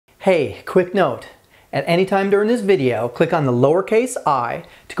Hey, quick note. At any time during this video, click on the lowercase I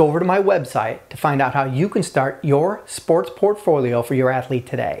to go over to my website to find out how you can start your sports portfolio for your athlete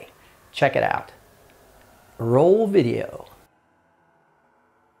today. Check it out. Roll video.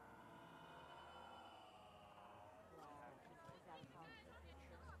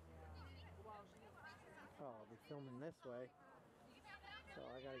 Oh, I'll be filming this way, so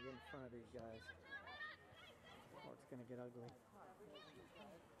I gotta get in front of these guys, or it's gonna get ugly.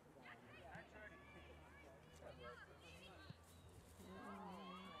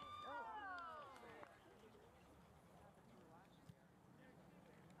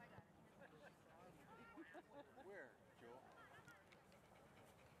 Where, Joel?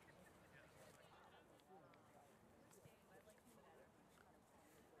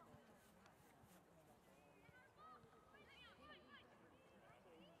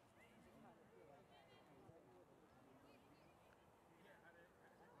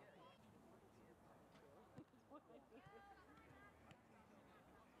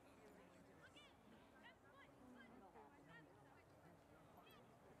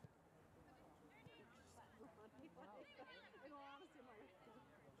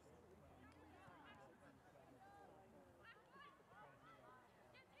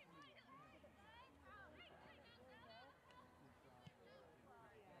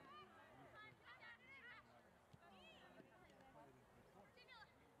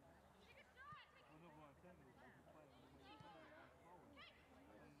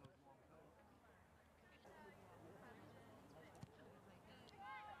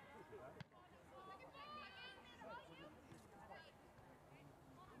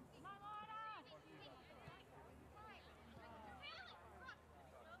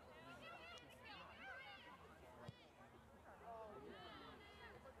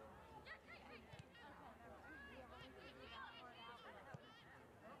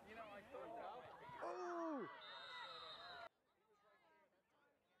 Oh!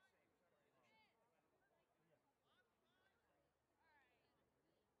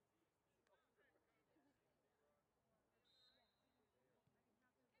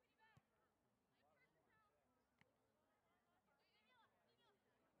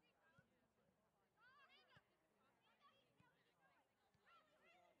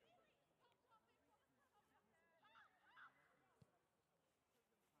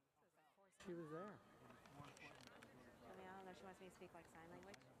 She was there. I don't know, she wants me to speak like sign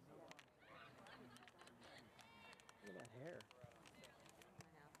language. Look at that hair. I know.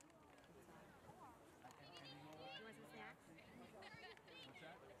 You want some snacks?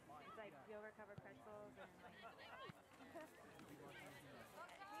 It's like yogurt covered pretzels and like.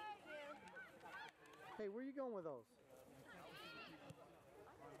 Hey, where are you going with those?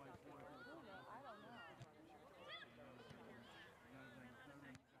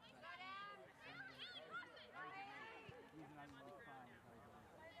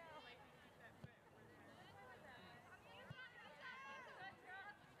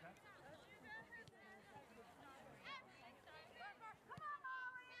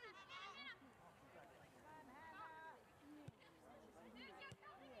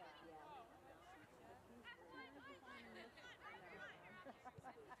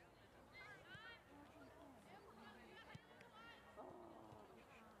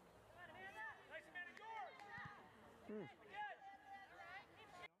 Hmm.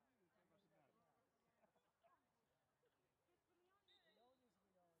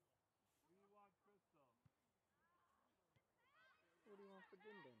 What do you want for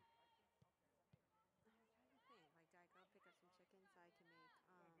Din Din? I'm trying to think. Like, do I go pick up some chicken so I can make because Kev likes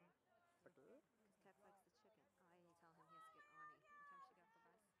the chicken. Oh, I need to tell him he has to get Ani. What time should he get off the bus?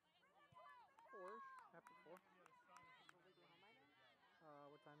 4-ish, after 4. Will we be home by then?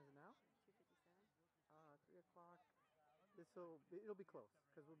 What time is it now? 2:57. 3 o'clock. It'll be close,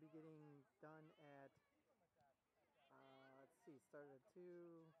 because we'll be getting done at, let's see, started at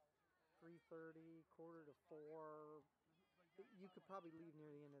 2, 3:30, quarter to 4. You could probably leave near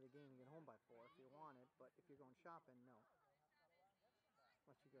the end of the game and get home by 4 if you wanted, but if you're going shopping, no.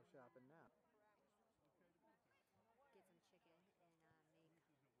 Unless you go shopping now. Get some chicken and make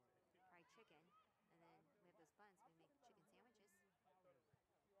fried chicken, and then we have those buns. We make chicken sandwiches. Oh. And then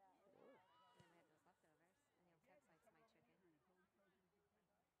we have those leftovers. And you know, Kev likes my chicken.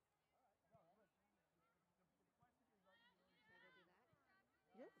 Should I go do that?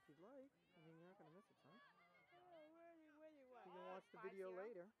 Yeah, if you'd like. I mean, you're not going to miss it, son. Where you what? You can watch the video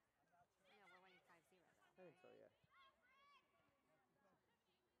later. No, we're winning 5-0 though. I think so, yeah.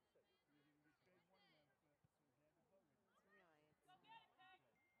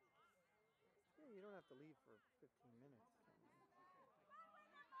 Yeah, you don't have to leave for 15 minutes.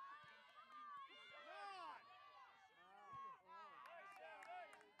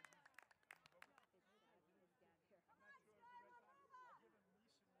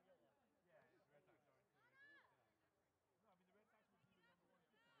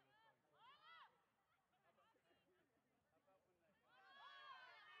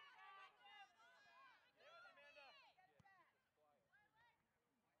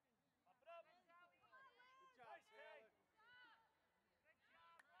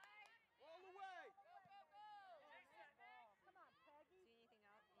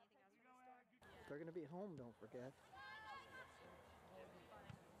 They're going to be home, don't forget.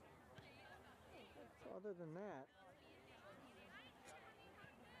 So other than that,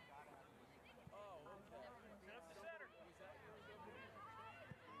 Set up the center.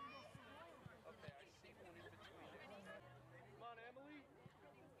 Okay, I see one in between. Come on, Emily.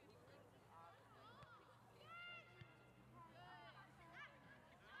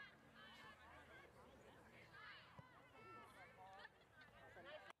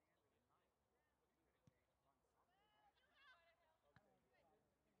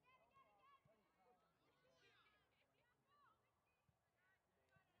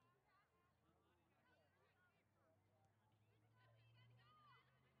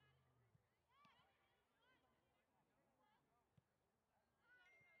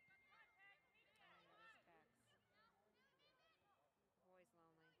 Boy's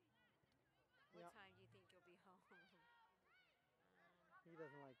lonely. What Yep. time do you think you'll be home? He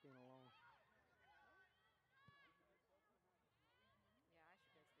doesn't like being alone. Yeah, I should go to the store now and get home with him.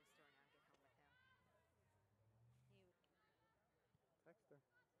 Text her.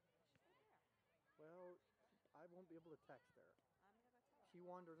 She's right there. Well, I won't be able to text her. I'm gonna go tell her. She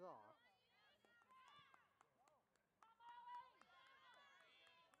wanders off.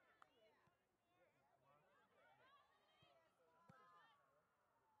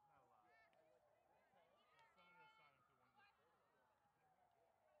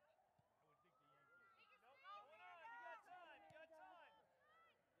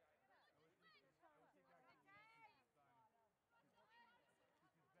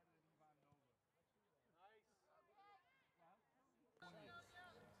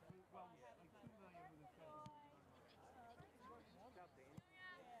 Well, like 2 million with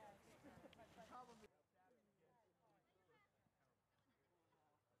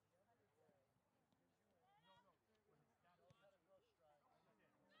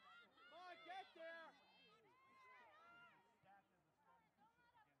Come on, get there!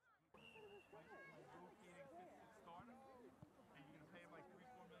 Negotiating fifth starter, and you're gonna pay him like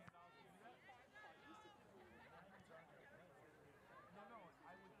 $3-4 million to do that? No,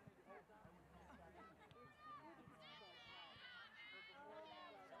 I would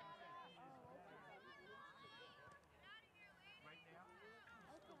right now,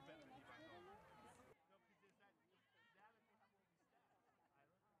 he's still better than Ivan Nova. No, because there's that, now that they have all these stats, Isla, have you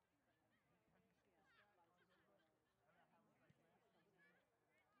seen the stat on Nova?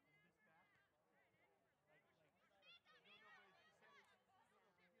 About how he's like last in the game and this back? Like, no, but it's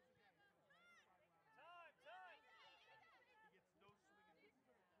percentage. No, but here's the guy, so it's 95 rounds. Time! He gets no swing and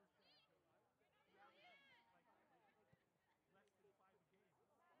misses. He averages like less than 5 a game.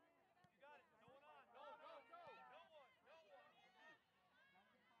 You got it. No one on. Go. No one.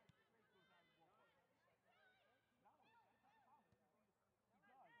 95 straight goes out of the ballpark.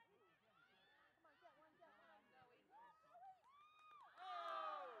 No, that's not the problem. He does. Come on, get one, Zoe. Exactly.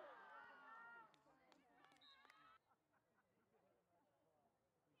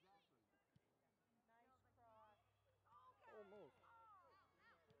 Nice cross. Almost.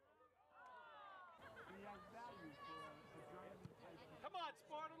 He has value for a journeyman type. Come on,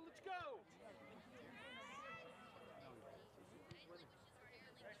 Sparta, let's go!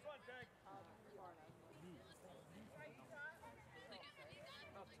 Next one, Tag.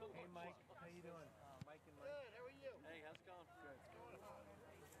 Hey Mike, how you doing? Mike and Mike. Good, how are you? Hey, how's it going? Good. Come on.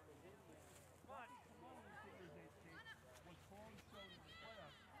 What Paul showed in the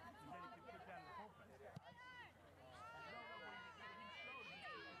playoffs is that he can pitch out of the bullpen. No, what he showed is he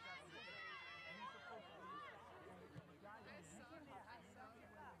can pitch out of the bullpen. And he's supposed to be the guy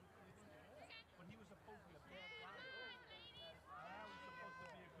but he was supposed to be a bad guy. Now he's supposed to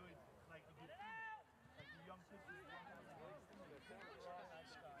be a good teammate. Like the young pitchers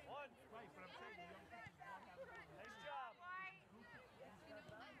one. Right, but I'm saying the young pitchers want to have a nice job.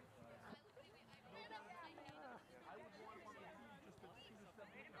 I would want one of the teams just to shoot us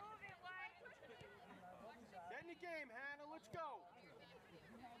up in the Get in the game, Hannah. Let's go.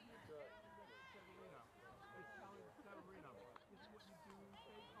 Severino. It's telling Severino. This is what you do.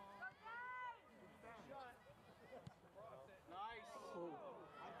 Stay calm. Shot. Nice. Oh.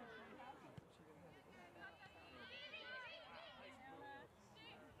 I think she'll be happy. Nice.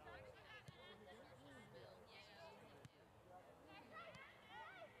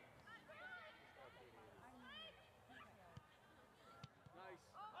 There you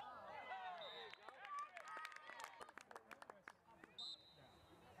go.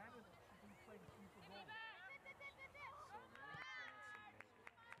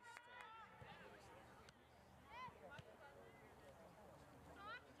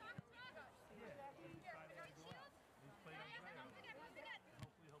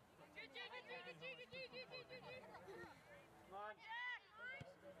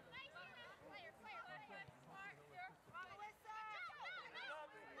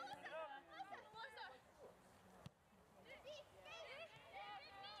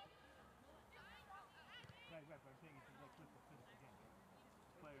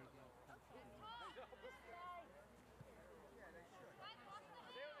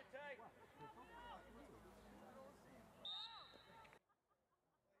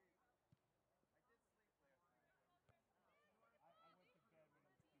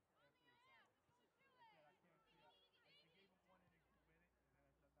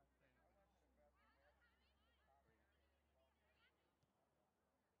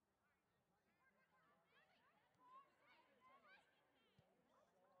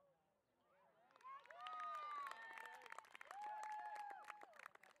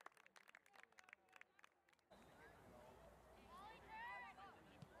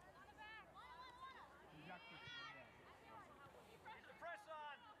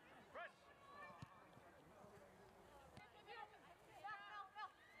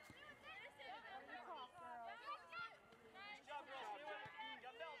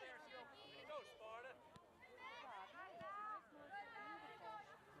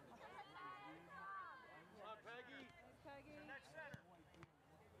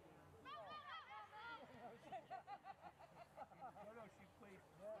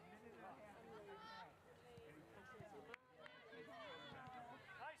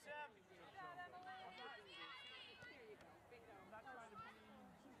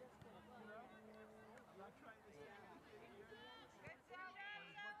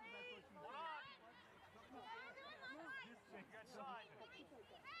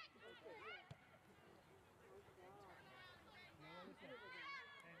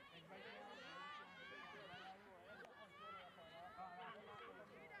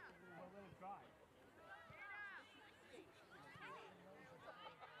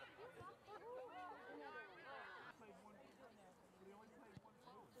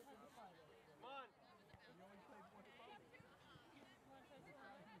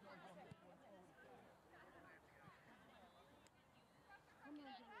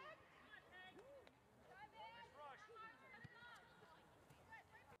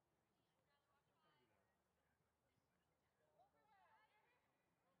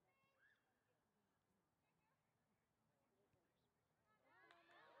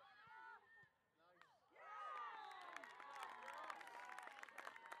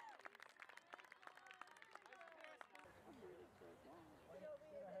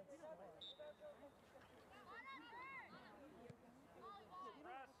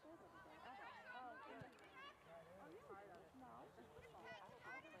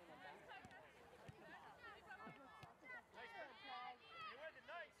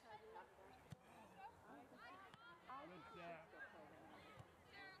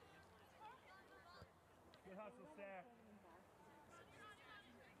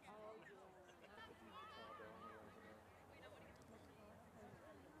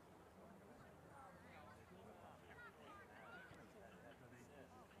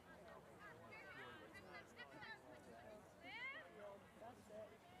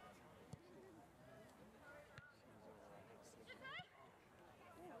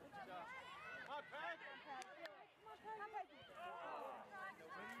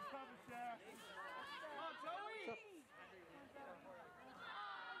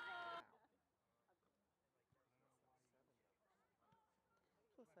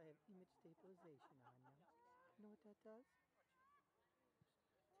 have image stabilization on them. You know what that does?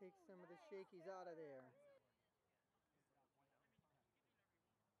 Takes some of the shakies out of there.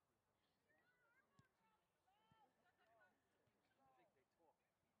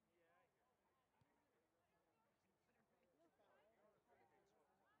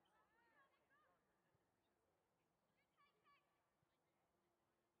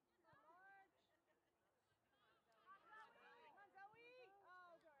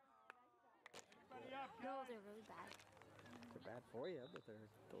 No, they're really bad. They're bad for you, but they're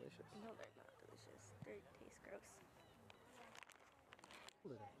delicious. No, they're not delicious. They taste gross.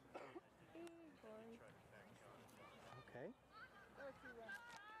 Little. Hey, boy. Okay.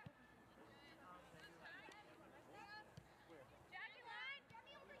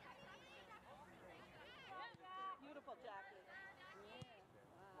 Beautiful jacket.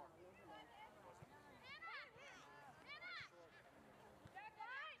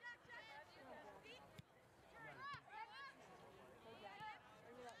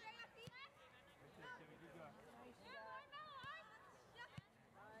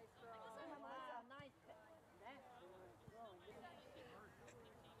 Wow, nice.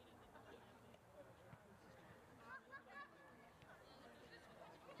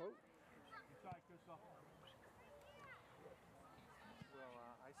 Oh. Sorry, Christoph. Well,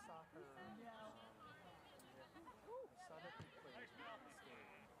 I saw her. I saw that they played this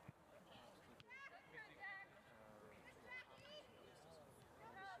game.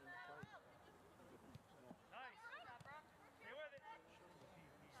 Nice. Stay with it.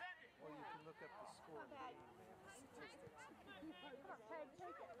 Send it. Or you can look up the score of the game. They have the statistics. Okay,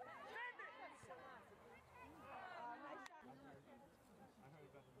 take it. Send it. Nice shot. I heard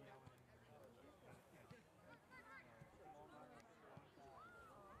about the yelling.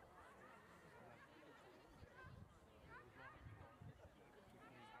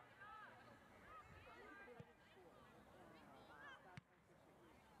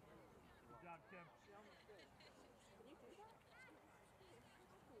 Good job, Tim. Up there. Why would I?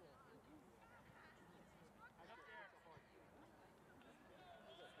 Okay.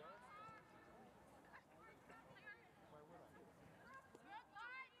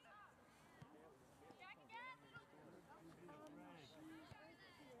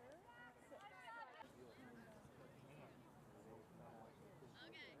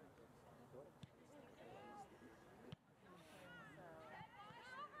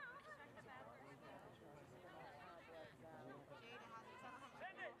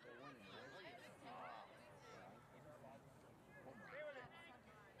 Send it. Stay with it.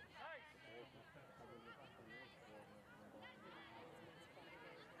 Nice.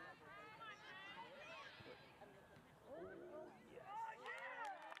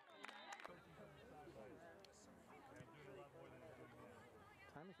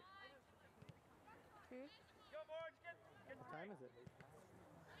 What time is it? Go, Marge. Get What time is it?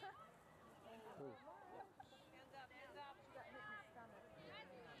 Oh.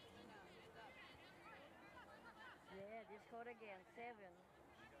 Yeah, just hold again. 7.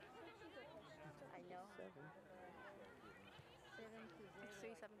 I know. 7. 7 to 0. It's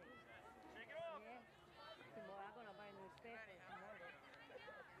 3-7. Shake it off. Yeah. Tomorrow I'm gonna buy a newspaper tomorrow. Let's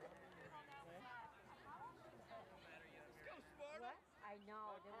go, Sparta. What? I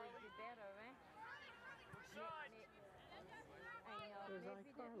know, they will be better, eh? Side. I know. There's Maybe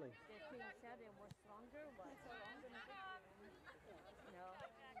iCarly. the team said they were stronger, but no.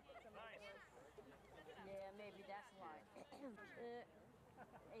 Nice. Yeah, maybe that's why.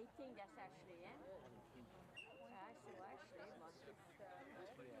 18, that's actually, yeah? I saw actually, but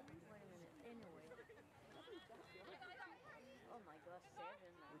wait a minute, anyway. Oh my gosh, 7.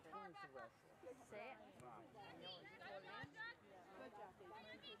 Which one is the rest? 7. I know, it's 4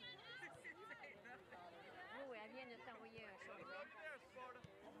 lanes. Oh, elle vient de t'envoyer un show. Right there, Sparta.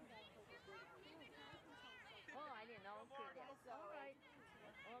 Oh, I didn't know. Okay, then. All right.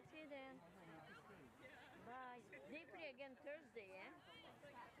 Okay, then. Bye. They play again Thursday, eh?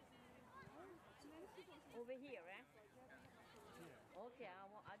 Over here, eh? Okay,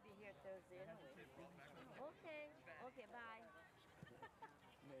 I'll be here Thursday anyway. Okay. Okay, bye.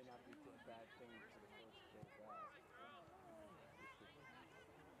 May not be a bad thing for the first day back.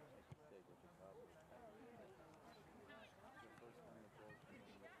 Stay with the top. The first time the Bulls came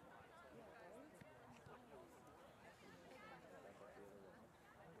in with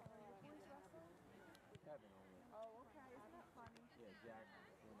Kevin only. Oh, okay. Isn't that funny? Yeah, Jack,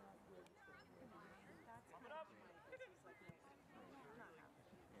 we're not good. That's Coming up.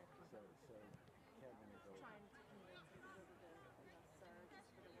 Yeah, so Kevin is over. trying to convince me.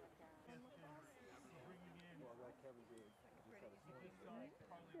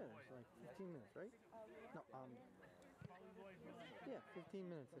 Yeah, it's like 15 minutes, right? No, yeah, 15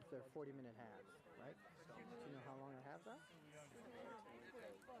 minutes if they're 40-minute halves, right? Do you know how long the halves are?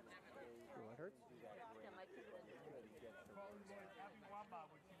 What hurts? Yeah, my kids are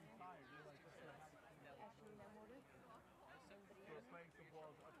Ashley Memory. So we're playing some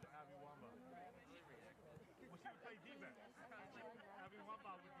balls up to Aviwamba. Well, she would play defense.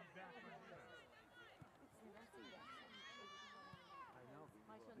 Aviwamba would be back for defense. I know.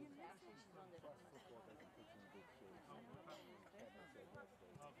 My son is actually, she's on the Football doesn't put you in good shape. Okay.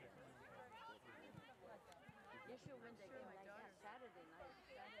 You should win the game like that Saturday night.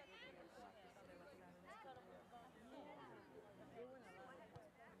 They win a lot.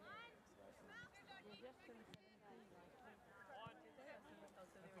 They just turned 17 last week.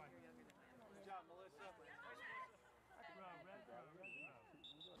 Good job, Melissa. Red.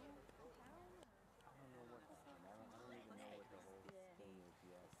 I don't know what. I don't even know what the whole thing is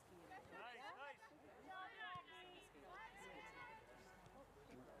yet. Nice.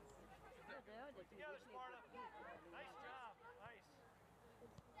 Good Together, Sparta. Nice job. Nice.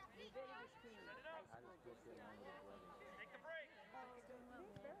 Very good team. Set it up. I just don't get along with the brothers. Take the break. barely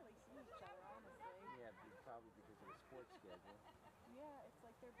see each other, honestly. Yeah, probably because of the sports schedule. Yeah, it's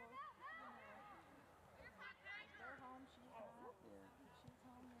like they're both, they're home, she's not. Yeah. She's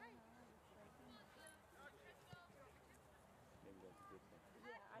home, they're not. It's like, Maybe that's a good thing.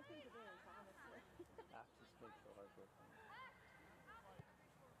 yeah, I think it is, honestly. That just makes the hard work. On.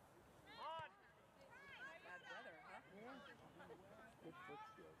 Bad weather, huh? Yeah. Good foot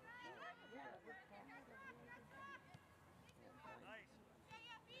skills. Yeah. Nice.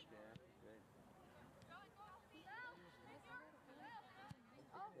 Yeah, good.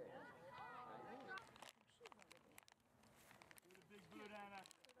 Do the big boot, Anna.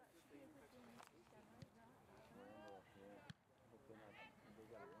 Randall, yeah. Hope they're not, they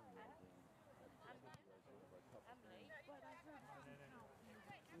got to win that game. I'm late. But I heard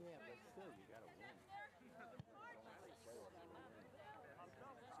Yeah, but still, you got to win.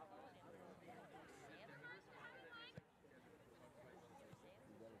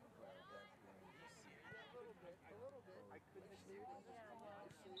 A little bit. I couldn't see it.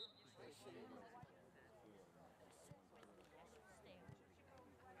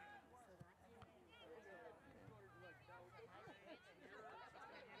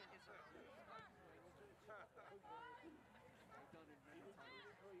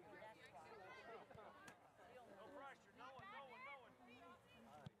 No pressure. No one.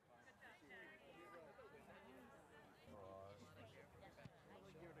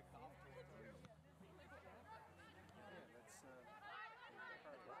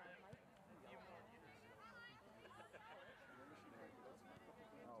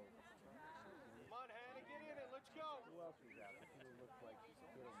 Oh, Come on, Hannah, get in it. Let's go. who else was out? Who looked like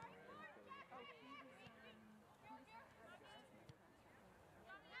Fiddleman?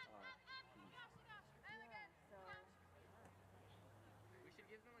 We should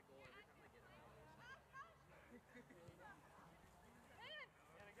give them a goal every time they get on.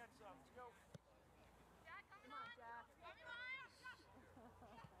 Hannah, get some. Let's go. come on, Jack.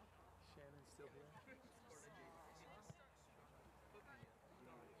 Shannon's still here.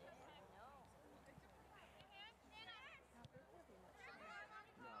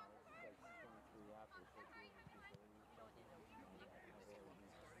 No, it's like 23 after, so she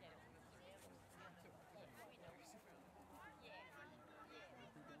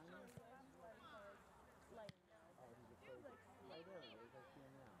Like, Oh, he's afraid to right there, right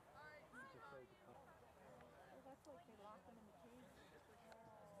here now. He's afraid to come. well, that's like they lock them in the cage.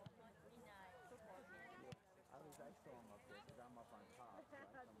 Football game. I saw him up there because I'm up on top. So I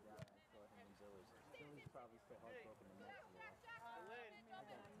come down and I saw him and Billy. Billy's probably still heartbroken the next year. Lynn. I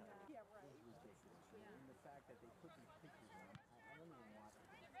gotta tell you, Yeah, right. this is ridiculous. And the fact that they put these pictures on, I don't even watch it.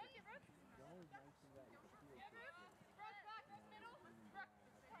 The only nice thing about it is the field picture.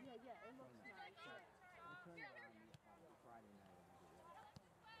 Yeah, it looks nice. Yeah. I turned around Friday night and did it.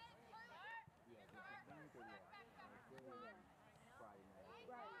 Yeah, the thing they watch. Billy Friday night. Right.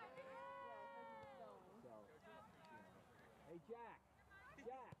 Yeah, I heard he was going. So, hey Jack!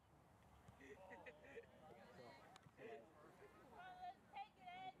 Jack!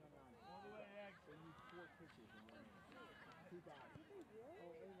 All the way, Egg. They need 4 pictures in 1 minute. 2 guys.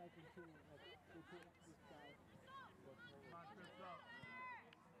 Oh, and like in 2, like, they put this guy. Come on, Chris, up.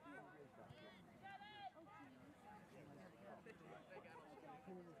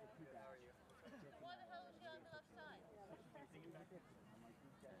 Why the hell is she on the left side?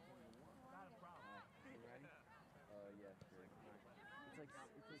 Not a problem. You ready? Yeah, sure.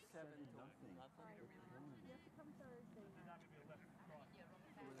 It's like 7-0. You have to come Thursday There's night. not going to be a left cross.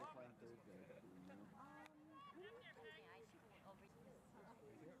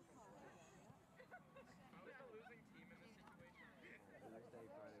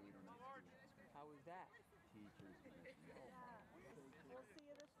 Who's that? Teachers. Yeah. We'll see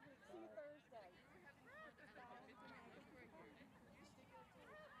you this week. See you Thursday.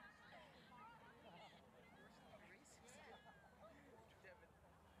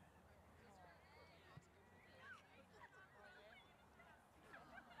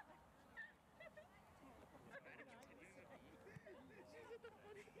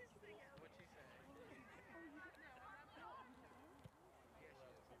 What'd she say? Yeah, she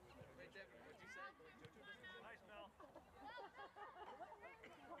is. Wait, Devin, what'd you say? Nice, Mel.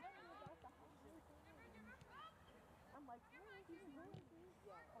 I'm like, oh, he's really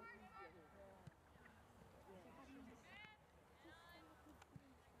yeah. Oh, he's good.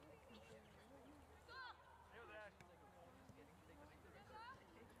 Stay with Ash.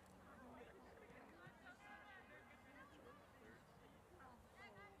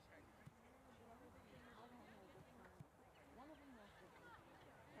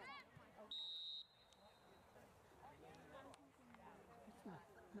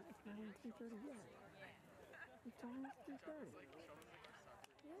 It's not even 3:30 yet. It's almost 3:30.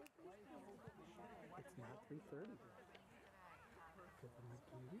 It's not 3:30. Because of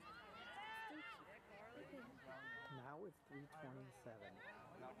McGee. Now it's 3:27.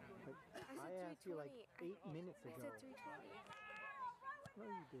 I asked you like 8 minutes ago. I said 3:20. No,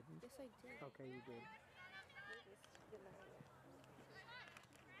 you didn't. Yes, I did. Okay, you did.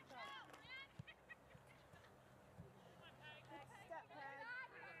 Step, Peg.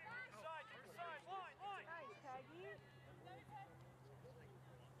 Side, line. Nice, Peggy.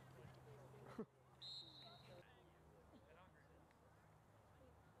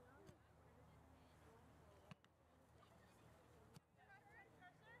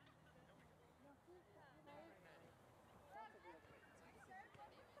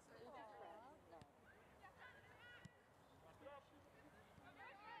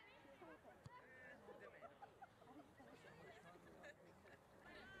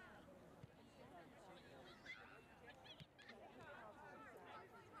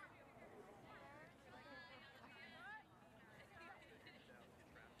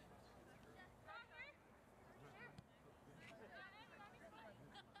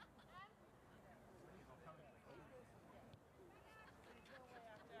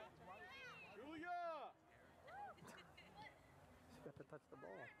 Julia! She's got to touch the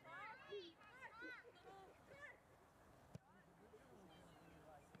ball.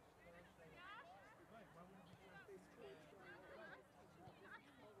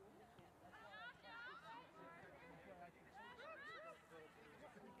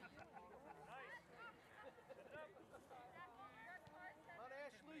 On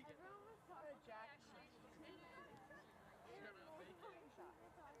Ashley!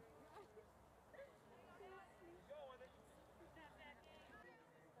 Go with it. She's right there.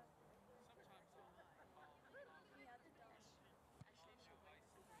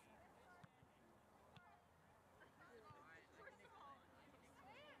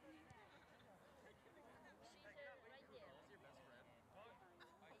 Who's your best friend? I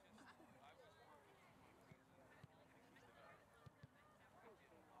tried to find this one,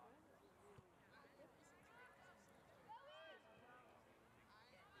 but the thing is my Snapchat glitches and it just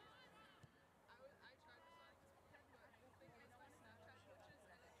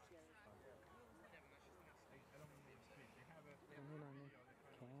I don't mean to speak. They have a Can't lean on me.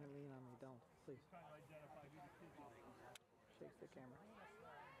 Can't lean on me. Don't. Please. trying to identify who the kids are. Shakes the camera.